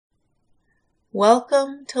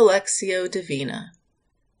Welcome to Lectio Divina.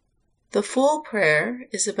 The full prayer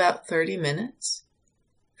is about 30 minutes.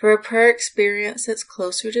 For a prayer experience that's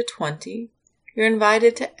closer to 20, you're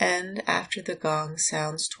invited to end after the gong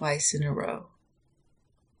sounds twice in a row.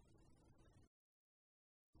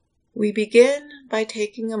 We begin by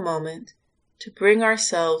taking a moment to bring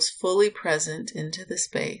ourselves fully present into the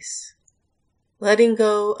space, letting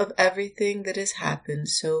go of everything that has happened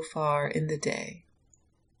so far in the day.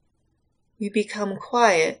 We become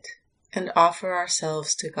quiet and offer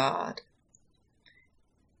ourselves to God.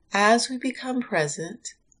 As we become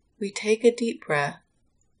present, we take a deep breath,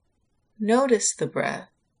 notice the breath,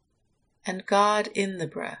 and God in the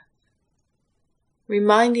breath,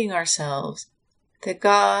 reminding ourselves that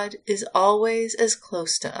God is always as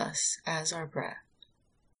close to us as our breath.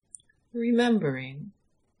 Remembering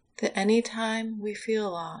that any time we feel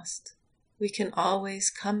lost, we can always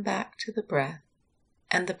come back to the breath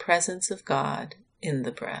and the presence of God in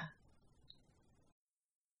the breath.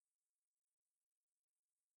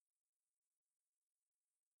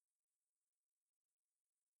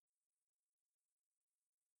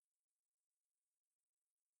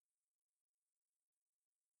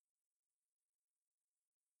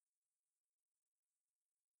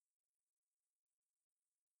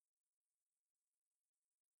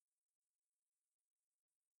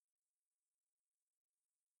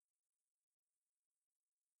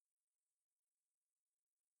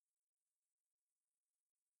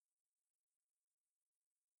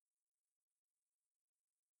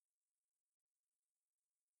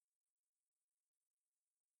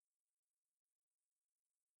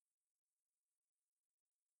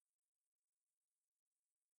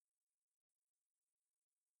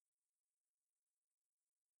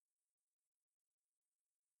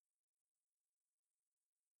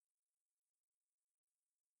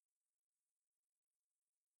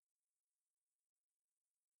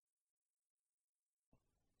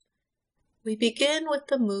 We begin with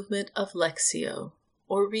the movement of Lectio,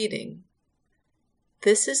 or reading.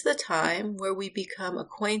 This is the time where we become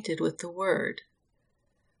acquainted with the word.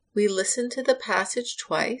 We listen to the passage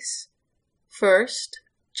twice, first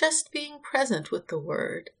just being present with the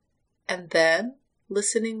word, and then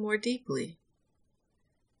listening more deeply.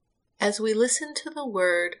 As we listen to the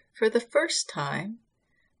word for the first time,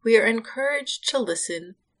 we are encouraged to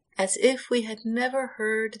listen as if we had never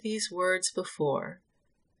heard these words before.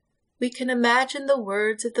 We can imagine the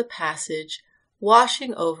words of the passage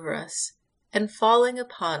washing over us and falling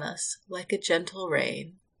upon us like a gentle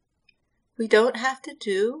rain. We don't have to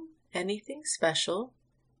do anything special,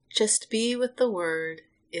 just be with the word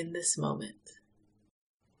in this moment.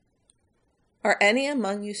 Are any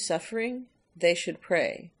among you suffering? They should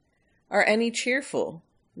pray. Are any cheerful?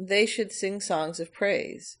 They should sing songs of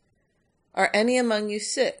praise. Are any among you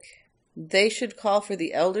sick? They should call for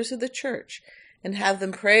the elders of the church and have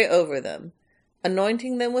them pray over them,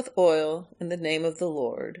 anointing them with oil in the name of the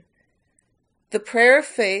Lord. The prayer of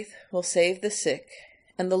faith will save the sick,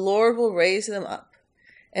 and the Lord will raise them up,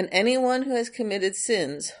 and anyone who has committed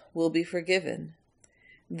sins will be forgiven.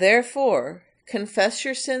 Therefore, confess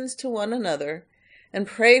your sins to one another, and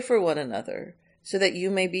pray for one another, so that you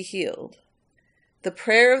may be healed. The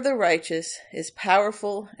prayer of the righteous is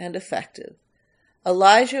powerful and effective.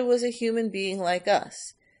 Elijah was a human being like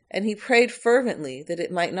us, and he prayed fervently that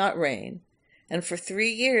it might not rain. And for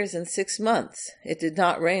 3 years and 6 months it did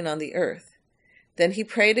not rain on the earth. Then he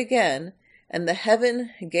prayed again, and the heaven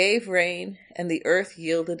gave rain, and the earth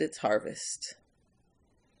yielded its harvest.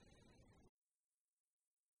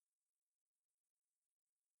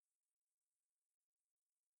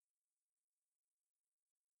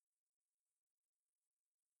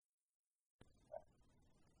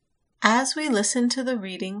 As we listen to the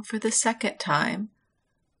reading for the second time,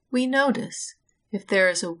 we notice if there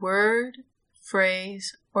is a word,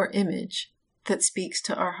 phrase, or image that speaks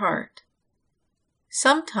to our heart.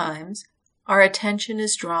 Sometimes our attention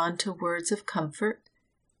is drawn to words of comfort,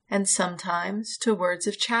 and sometimes to words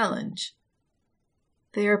of challenge.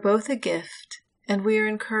 They are both a gift, and we are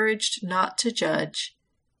encouraged not to judge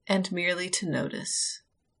and merely to notice.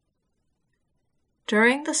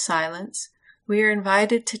 During the silence, we are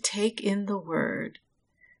invited to take in the word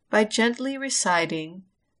by gently reciting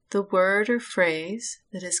the word or phrase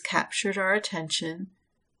that has captured our attention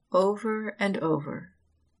over and over,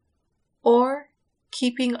 or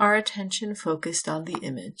keeping our attention focused on the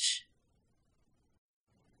image.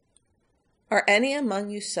 Are any among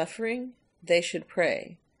you suffering? They should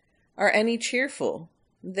pray. Are any cheerful?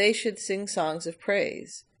 They should sing songs of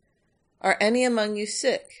praise. Are any among you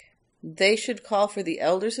sick? They should call for the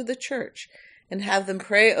elders of the church and have them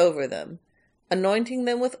pray over them, anointing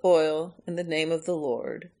them with oil in the name of the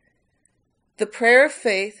Lord. The prayer of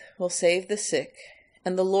faith will save the sick,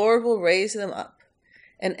 and the Lord will raise them up,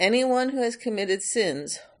 and anyone who has committed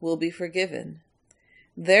sins will be forgiven.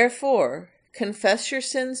 Therefore, confess your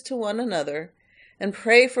sins to one another and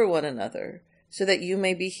pray for one another so that you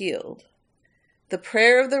may be healed. The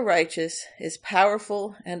prayer of the righteous is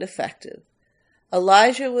powerful and effective.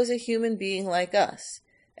 Elijah was a human being like us,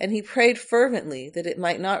 and he prayed fervently that it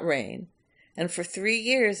might not rain, and for 3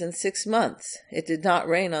 years and 6 months it did not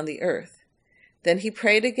rain on the earth. Then he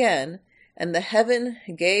prayed again, and the heaven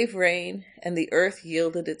gave rain, and the earth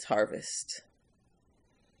yielded its harvest.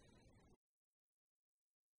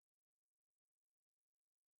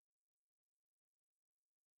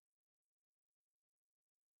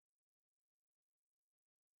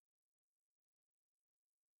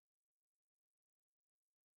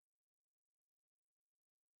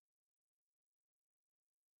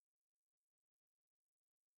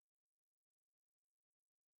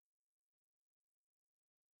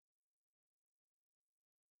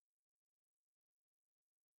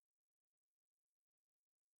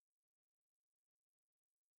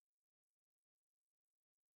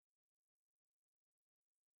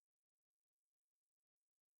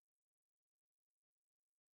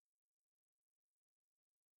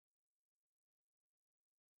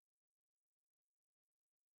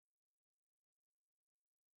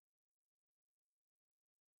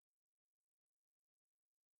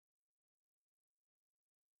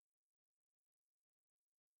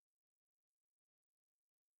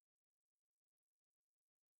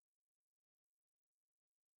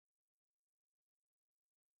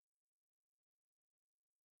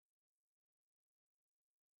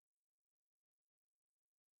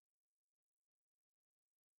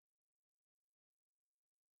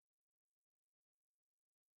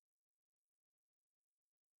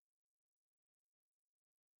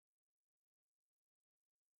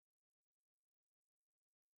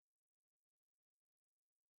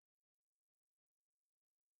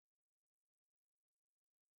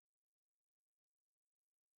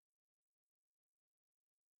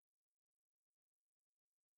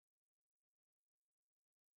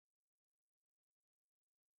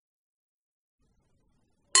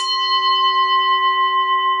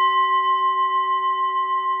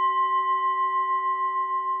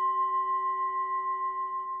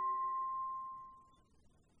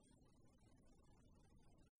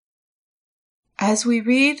 As we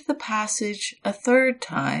read the passage a third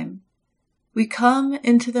time, we come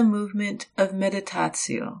into the movement of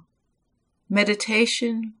meditatio,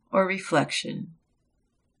 meditation or reflection.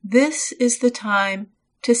 This is the time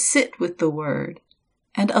to sit with the Word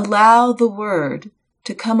and allow the Word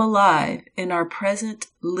to come alive in our present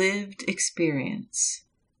lived experience.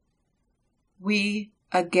 We,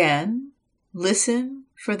 again, listen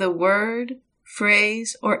for the word,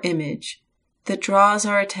 phrase, or image that draws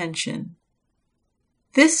our attention.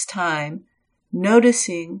 This time,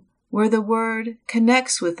 noticing where the word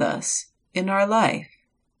connects with us in our life.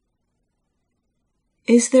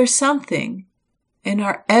 Is there something in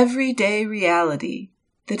our everyday reality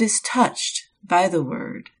that is touched by the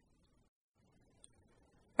word?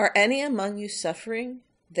 Are any among you suffering?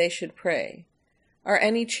 They should pray. Are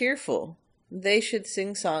any cheerful? They should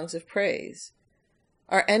sing songs of praise.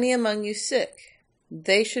 Are any among you sick?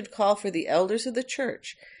 They should call for the elders of the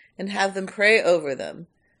church and have them pray over them,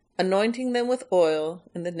 anointing them with oil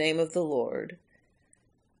in the name of the Lord.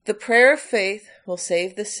 The prayer of faith will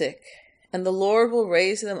save the sick, and the Lord will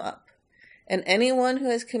raise them up, and anyone who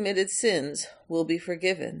has committed sins will be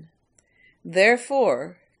forgiven.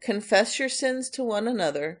 Therefore, confess your sins to one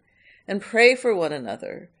another and pray for one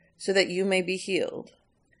another so that you may be healed.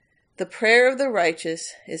 The prayer of the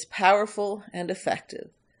righteous is powerful and effective.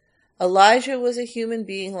 Elijah was a human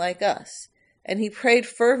being like us, and he prayed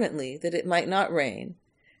fervently that it might not rain,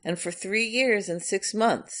 and for 3 years and 6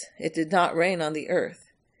 months it did not rain on the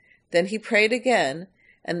earth. Then he prayed again,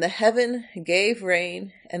 and the heaven gave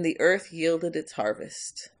rain, and the earth yielded its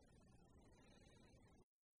harvest.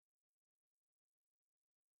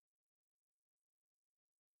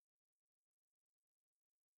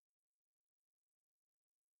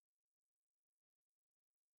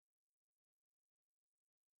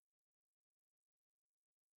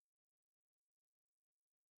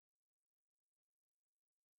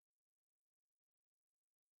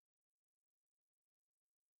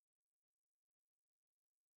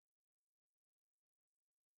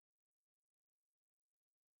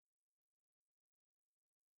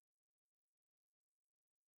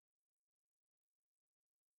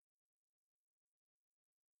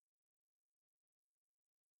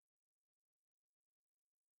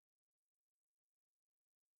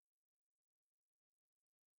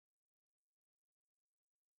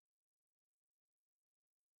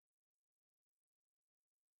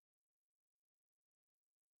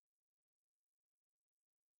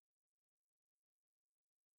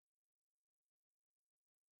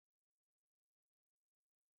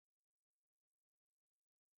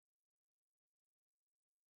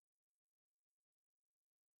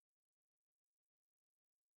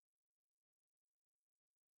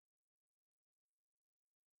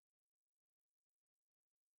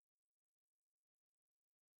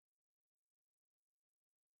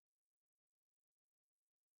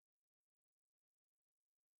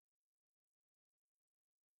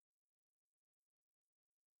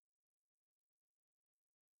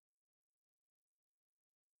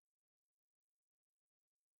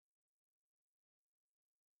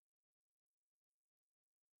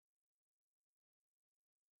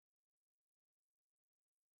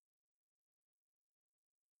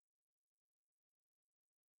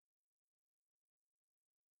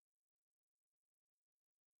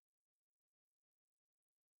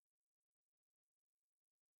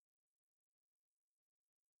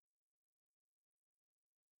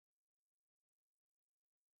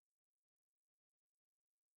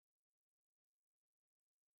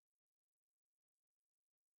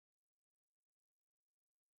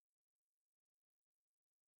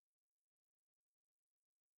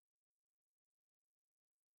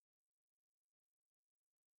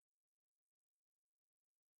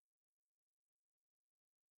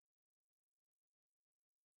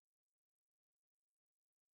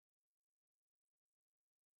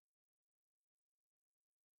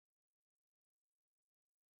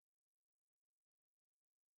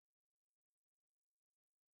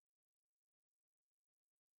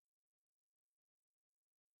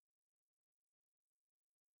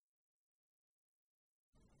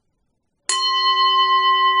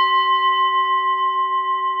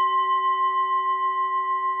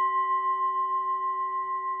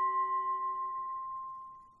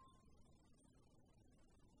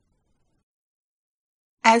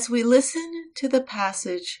 As we listen to the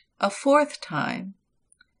passage a fourth time,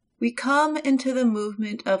 we come into the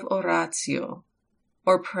movement of oratio,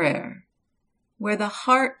 or prayer, where the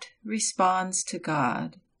heart responds to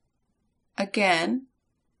God. Again,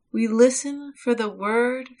 we listen for the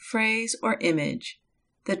word, phrase, or image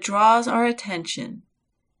that draws our attention,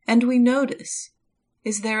 and we notice,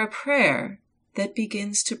 is there a prayer that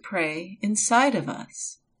begins to pray inside of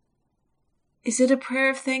us? Is it a prayer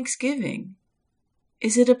of thanksgiving?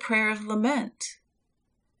 Is it a prayer of lament?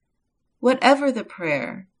 Whatever the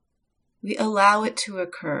prayer, we allow it to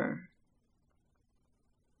occur.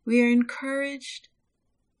 We are encouraged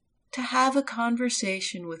to have a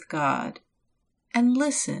conversation with God and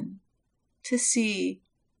listen to see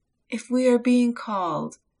if we are being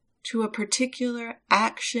called to a particular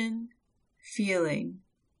action, feeling,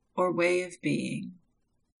 or way of being.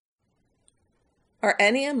 Are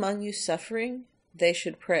any among you suffering? They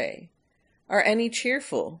should pray. Are any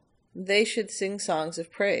cheerful? They should sing songs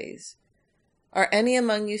of praise. Are any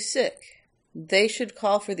among you sick? They should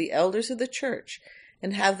call for the elders of the church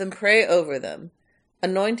and have them pray over them,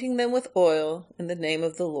 anointing them with oil in the name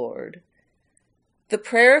of the Lord. The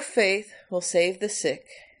prayer of faith will save the sick,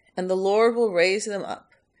 and the Lord will raise them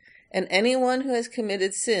up, and anyone who has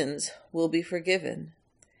committed sins will be forgiven.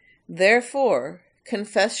 Therefore,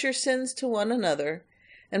 confess your sins to one another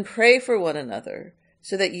and pray for one another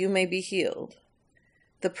so that you may be healed.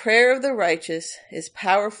 The prayer of the righteous is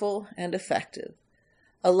powerful and effective.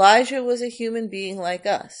 Elijah was a human being like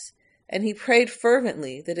us, and he prayed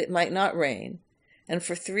fervently that it might not rain, and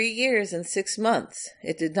for 3 years and 6 months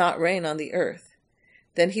it did not rain on the earth.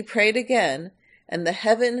 Then he prayed again, and the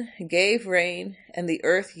heaven gave rain, and the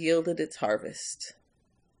earth yielded its harvest.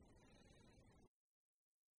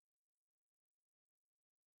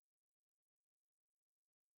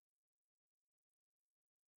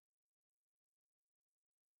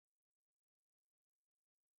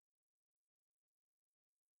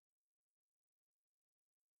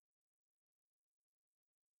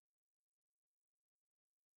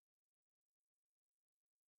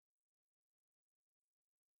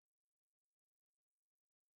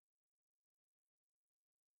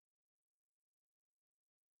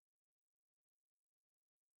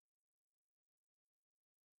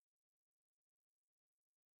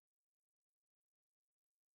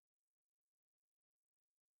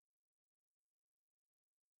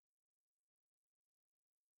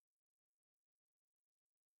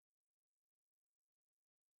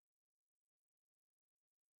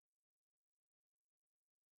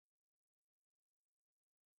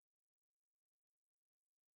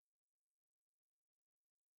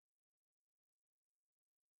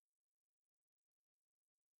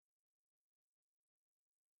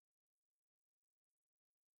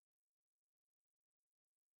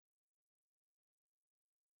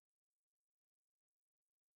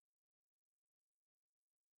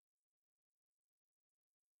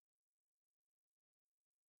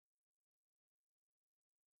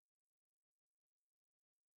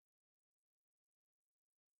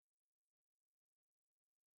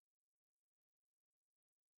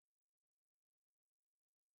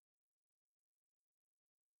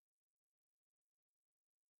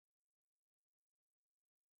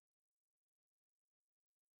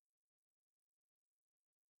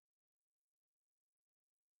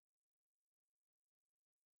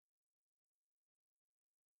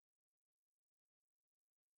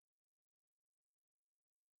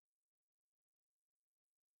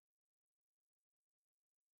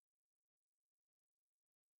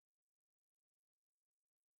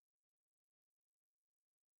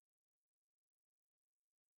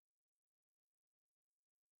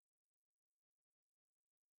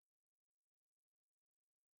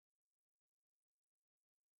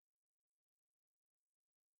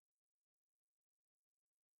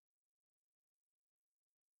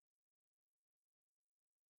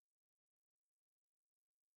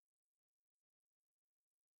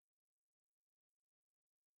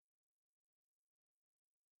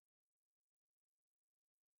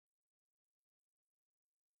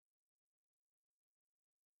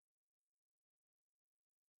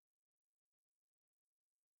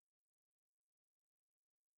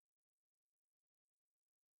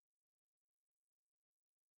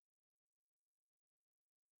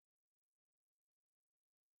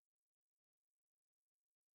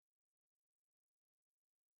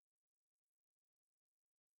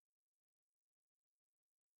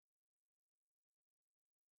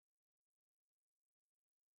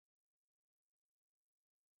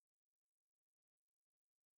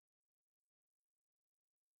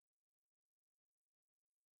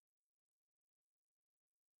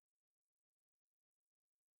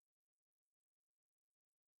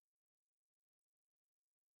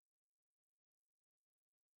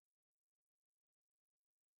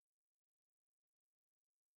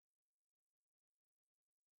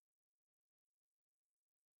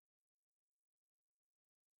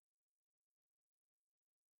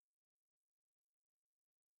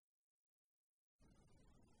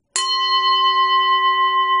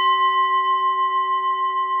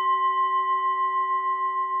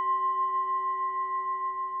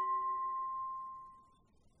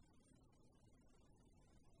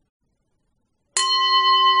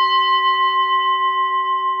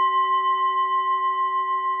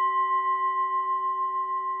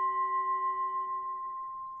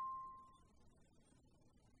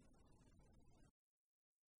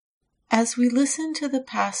 As we listen to the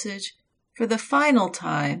passage for the final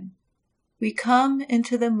time, we come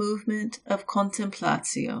into the movement of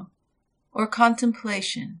contemplatio, or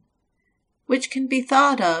contemplation, which can be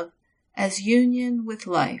thought of as union with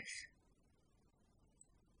life.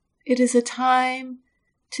 It is a time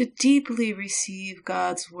to deeply receive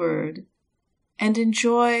God's word and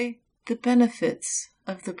enjoy the benefits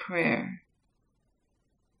of the prayer.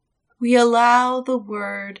 We allow the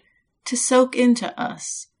word to soak into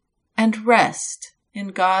us and rest in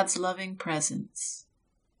God's loving presence.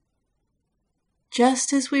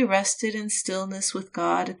 Just as we rested in stillness with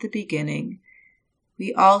God at the beginning,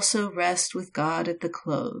 we also rest with God at the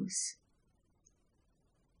close.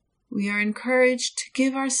 We are encouraged to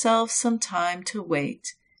give ourselves some time to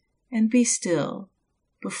wait and be still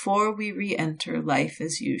before we re-enter life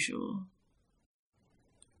as usual.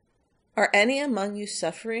 Are any among you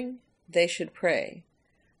suffering? They should pray.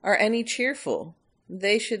 Are any cheerful?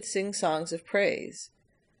 They should sing songs of praise.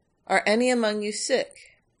 Are any among you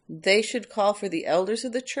sick? They should call for the elders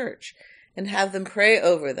of the church and have them pray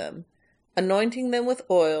over them, anointing them with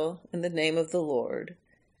oil in the name of the Lord.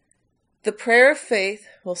 The prayer of faith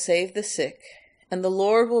will save the sick, and the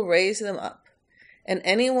Lord will raise them up, and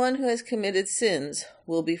anyone who has committed sins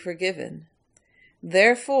will be forgiven.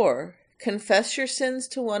 Therefore, confess your sins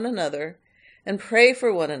to one another and pray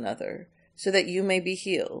for one another so that you may be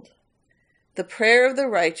healed. The prayer of the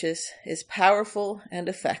righteous is powerful and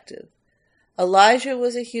effective. Elijah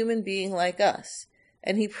was a human being like us,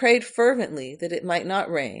 and he prayed fervently that it might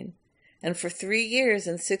not rain, and for 3 years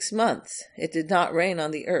and 6 months it did not rain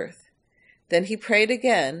on the earth. Then he prayed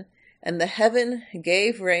again, and the heaven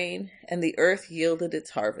gave rain, and the earth yielded its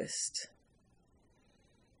harvest.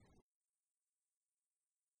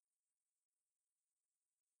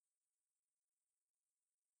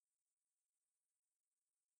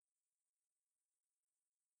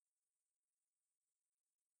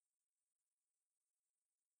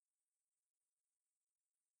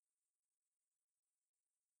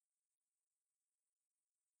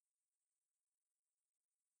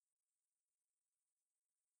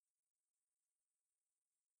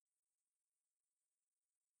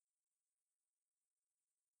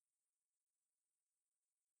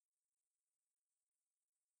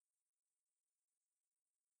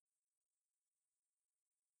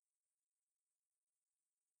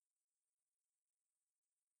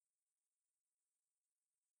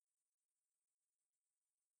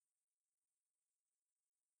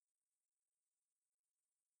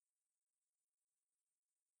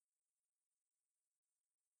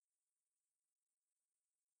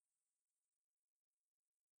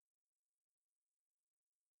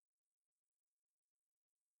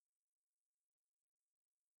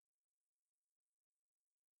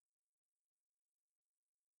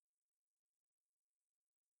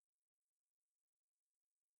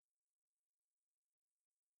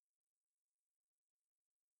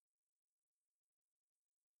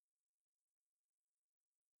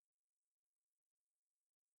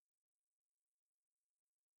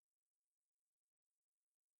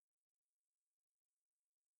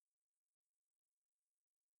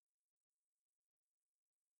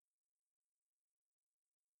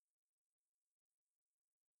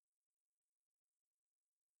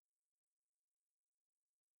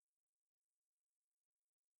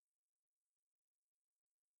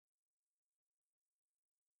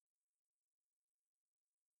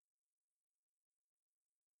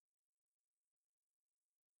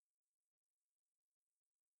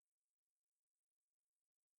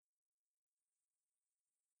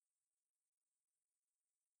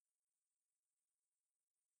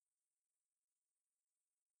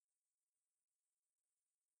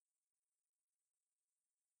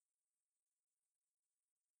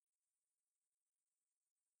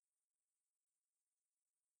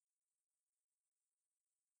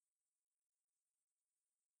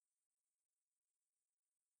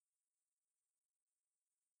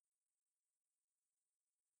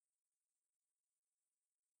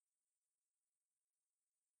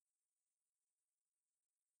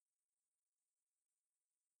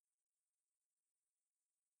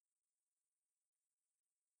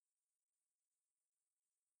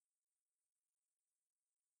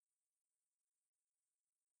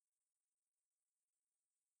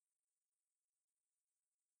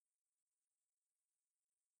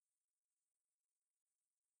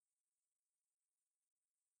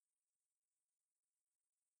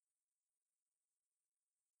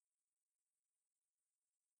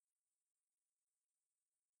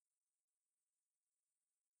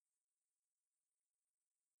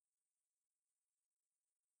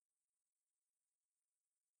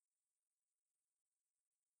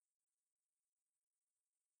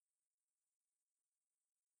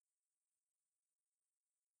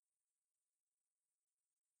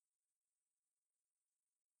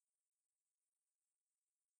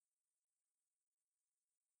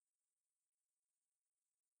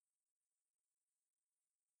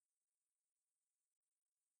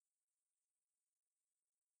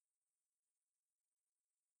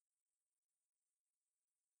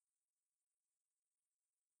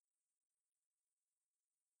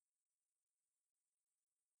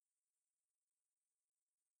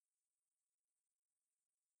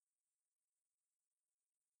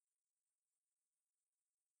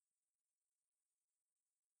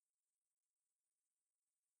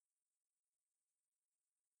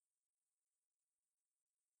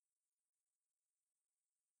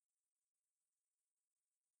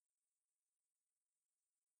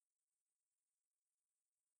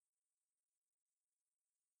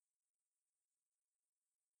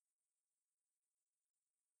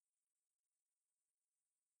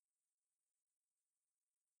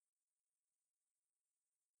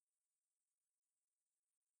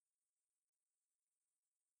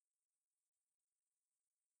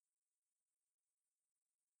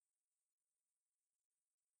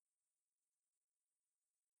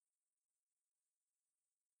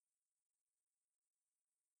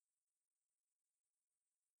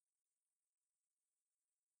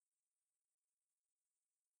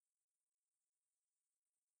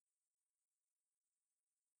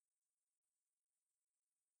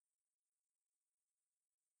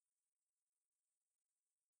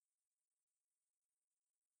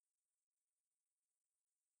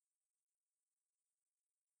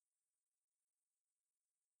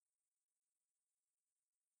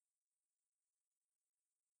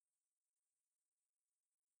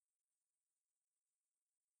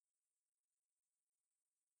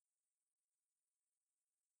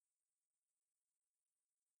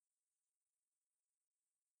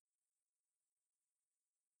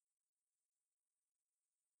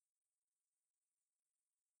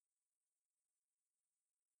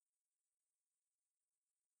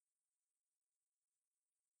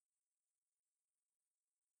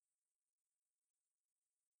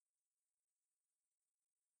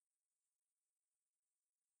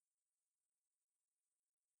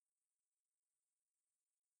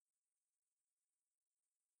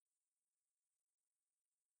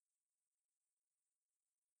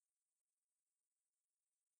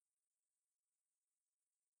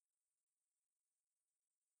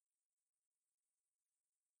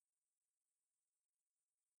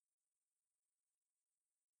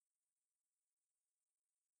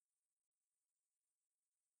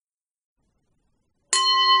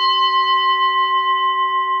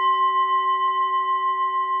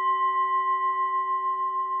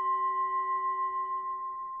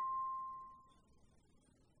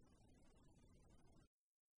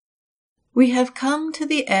 We have come to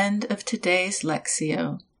the end of today's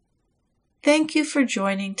Lectio. Thank you for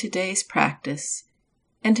joining today's practice,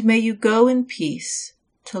 and may you go in peace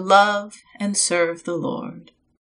to love and serve the Lord.